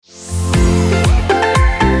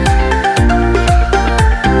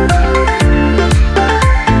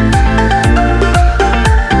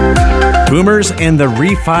Boomers and the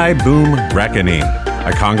refi boom reckoning.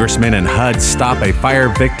 A congressman in HUD stop a fire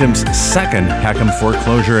victim's second Heckham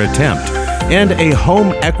foreclosure attempt. And a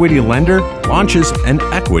home equity lender launches an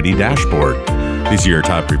equity dashboard. These are your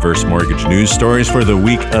top reverse mortgage news stories for the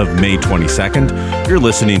week of May 22nd. You're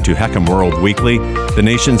listening to Heckham World Weekly, the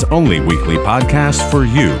nation's only weekly podcast for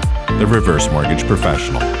you, the reverse mortgage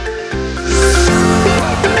professional.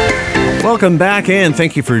 Welcome back, and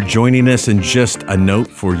thank you for joining us. And just a note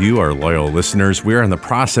for you, our loyal listeners, we're in the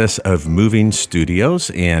process of moving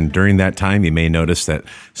studios, and during that time, you may notice that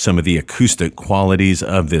some of the acoustic qualities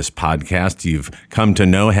of this podcast you've come to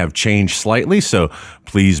know have changed slightly, so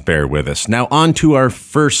please bear with us. Now, on to our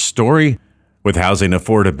first story. With housing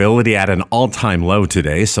affordability at an all-time low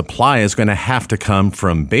today, supply is going to have to come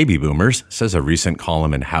from baby boomers, says a recent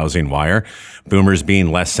column in Housing Wire. Boomers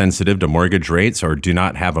being less sensitive to mortgage rates or do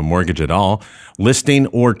not have a mortgage at all, listing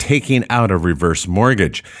or taking out a reverse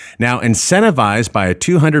mortgage. Now, incentivized by a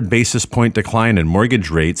 200 basis point decline in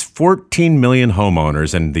mortgage rates, 14 million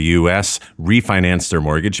homeowners in the U.S. refinanced their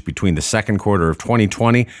mortgage between the second quarter of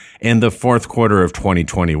 2020 and the fourth quarter of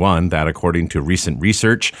 2021, that according to recent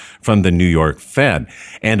research from the New York Fed.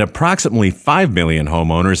 And approximately 5 million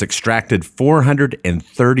homeowners extracted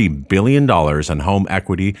 $430 billion in home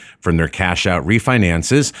equity from their cash-out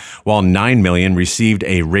refinances, while 9 million received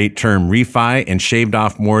a rate-term refi and shaved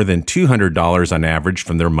off more than $200 on average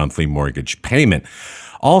from their monthly mortgage payment.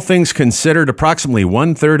 All things considered, approximately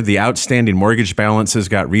one-third of the outstanding mortgage balances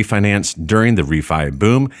got refinanced during the refi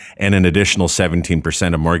boom, and an additional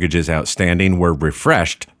 17% of mortgages outstanding were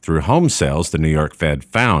refreshed through home sales, the New York Fed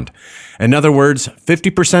found. In other words,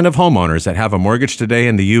 50% of homeowners that have a mortgage today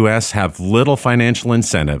in the U.S. have little financial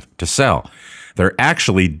incentive to sell. They're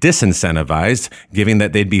actually disincentivized, given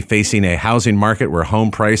that they'd be facing a housing market where home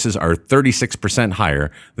prices are 36% higher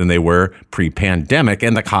than they were pre-pandemic,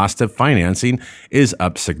 and the cost of financing is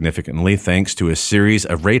up significantly thanks to a series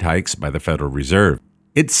of rate hikes by the Federal Reserve.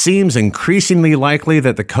 It seems increasingly likely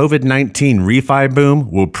that the COVID-19 refi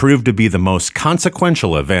boom will prove to be the most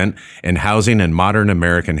consequential event in housing in modern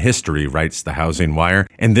American history, writes the Housing Wire,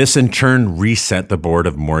 and this in turn reset the board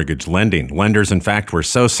of mortgage lending. Lenders, in fact, were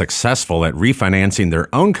so successful at refinancing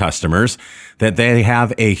their own customers that they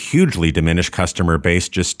have a hugely diminished customer base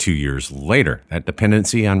just 2 years later. That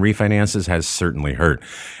dependency on refinances has certainly hurt.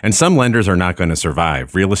 And some lenders are not going to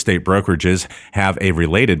survive. Real estate brokerages have a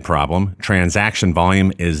related problem. Transaction volume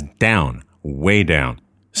is down, way down.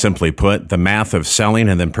 Simply put, the math of selling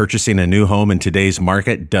and then purchasing a new home in today's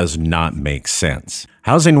market does not make sense.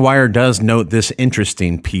 Housing Wire does note this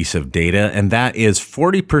interesting piece of data, and that is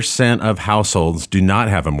 40% of households do not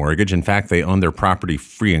have a mortgage. In fact, they own their property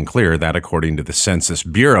free and clear, that according to the Census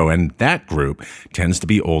Bureau. And that group tends to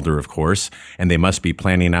be older, of course, and they must be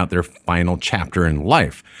planning out their final chapter in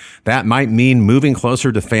life. That might mean moving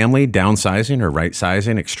closer to family, downsizing or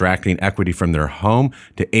right-sizing, extracting equity from their home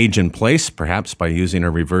to age in place, perhaps by using a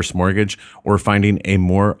reverse mortgage, or finding a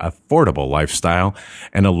more affordable lifestyle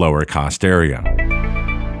in a lower-cost area.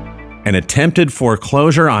 An attempted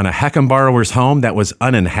foreclosure on a Heckham borrower's home that was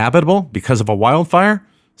uninhabitable because of a wildfire?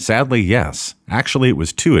 Sadly, yes. Actually, it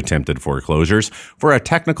was 2 attempted foreclosures for a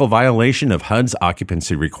technical violation of HUD's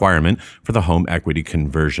occupancy requirement for the home equity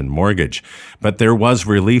conversion mortgage. But there was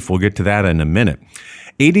relief. We'll get to that in a minute.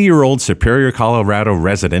 80-year-old Superior, Colorado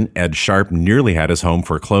resident Ed Sharp nearly had his home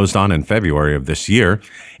foreclosed on in February of this year.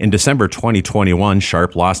 In December 2021,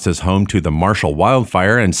 Sharp lost his home to the Marshall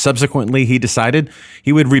wildfire, and subsequently he decided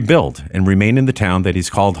he would rebuild and remain in the town that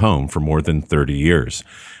he's called home for more than 30 years.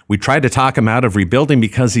 We tried to talk him out of rebuilding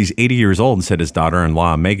because he's 80 years old, said his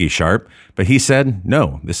daughter-in-law, Maggie Sharp, but he said,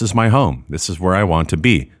 "No, this is my home. This is where I want to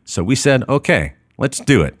be." So we said, okay, let's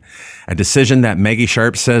do it. A decision that Maggie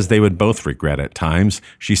Sharp says they would both regret at times.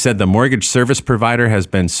 She said the mortgage service provider has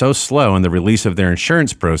been so slow in the release of their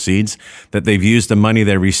insurance proceeds that they've used the money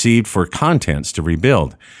they received for contents to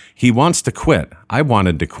rebuild. He wants to quit. I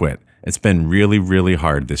wanted to quit. It's been really, really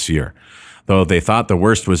hard this year. Though they thought the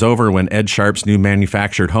worst was over when Ed Sharp's new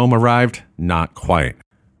manufactured home arrived, not quite.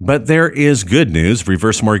 But there is good news.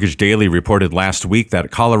 Reverse Mortgage Daily reported last week that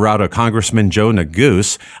Colorado Congressman Joe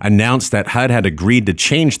Neguse announced that HUD had agreed to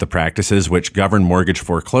change the practices which govern mortgage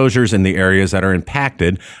foreclosures in the areas that are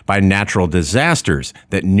impacted by natural disasters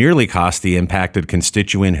that nearly cost the impacted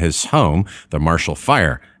constituent his home, the Marshall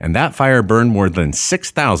Fire. And that fire burned more than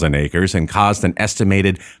 6,000 acres and caused an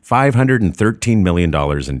estimated $513 million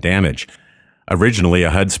in damage. Originally, a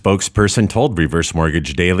HUD spokesperson told Reverse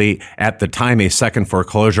Mortgage Daily at the time a second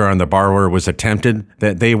foreclosure on the borrower was attempted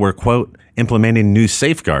that they were, quote, implementing new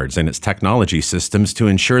safeguards in its technology systems to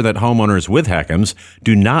ensure that homeowners with HECMs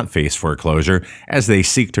do not face foreclosure as they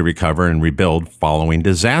seek to recover and rebuild following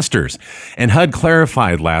disasters. And HUD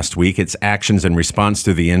clarified last week its actions in response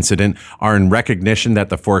to the incident are in recognition that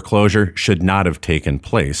the foreclosure should not have taken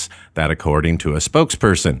place, that according to a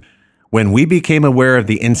spokesperson. When we became aware of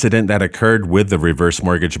the incident that occurred with the reverse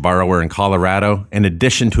mortgage borrower in Colorado, in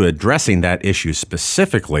addition to addressing that issue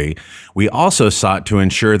specifically, we also sought to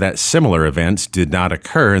ensure that similar events did not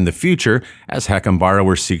occur in the future as HECM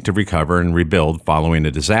borrowers seek to recover and rebuild following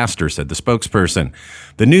a disaster, said the spokesperson.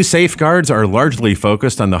 The new safeguards are largely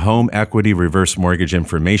focused on the Home Equity Reverse Mortgage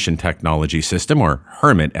Information Technology System, or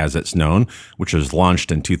HERMIT as it's known, which was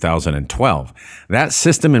launched in 2012. That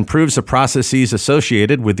system improves the processes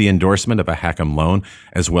associated with the endorsement of a HECM loan,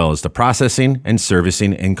 as well as the processing and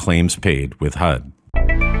servicing and claims paid with HUD.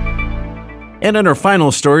 And in our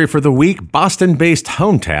final story for the week, Boston-based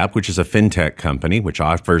HomeTap, which is a fintech company which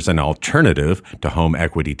offers an alternative to home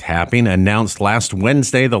equity tapping, announced last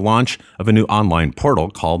Wednesday the launch of a new online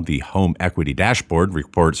portal called the Home Equity Dashboard,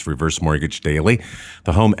 reports Reverse Mortgage Daily.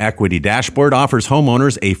 The Home Equity Dashboard offers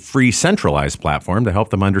homeowners a free centralized platform to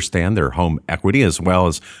help them understand their home equity as well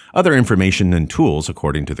as other information and tools,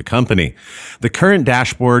 according to the company. The current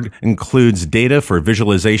dashboard includes data for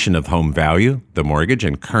visualization of home value, the mortgage,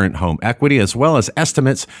 and current home equity, as well as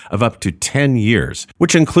estimates of up to 10 years,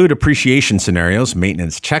 which include appreciation scenarios,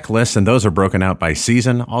 maintenance checklists, and those are broken out by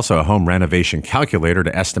season, also a home renovation calculator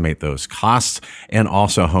to estimate those costs, and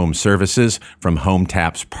also home services from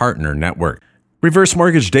HomeTap's partner network. Reverse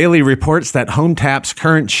Mortgage Daily reports that HomeTap's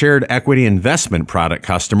current shared equity investment product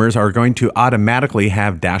customers are going to automatically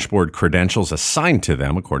have dashboard credentials assigned to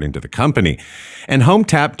them, according to the company. And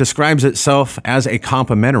HomeTap describes itself as a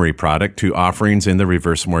complementary product to offerings in the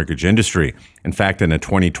reverse mortgage industry. In fact, in a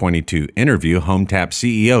 2022 interview, HomeTap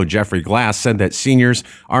CEO Jeffrey Glass said that seniors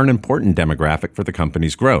are an important demographic for the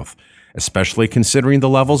company's growth, especially considering the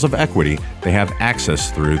levels of equity they have access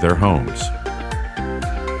through their homes.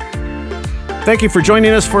 Thank you for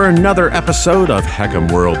joining us for another episode of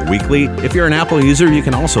HECM World Weekly. If you're an Apple user, you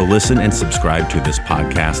can also listen and subscribe to this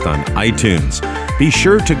podcast on iTunes. Be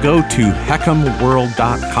sure to go to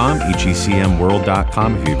HECMWorld.com,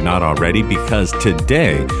 HECMWorld.com if you've not already, because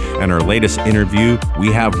today, in our latest interview,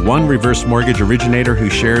 we have one reverse mortgage originator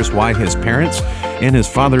who shares why his parents and his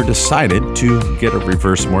father decided to get a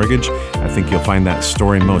reverse mortgage. I think you'll find that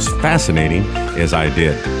story most fascinating, as I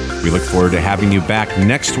did. We look forward to having you back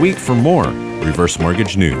next week for more Reverse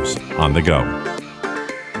Mortgage News on the Go.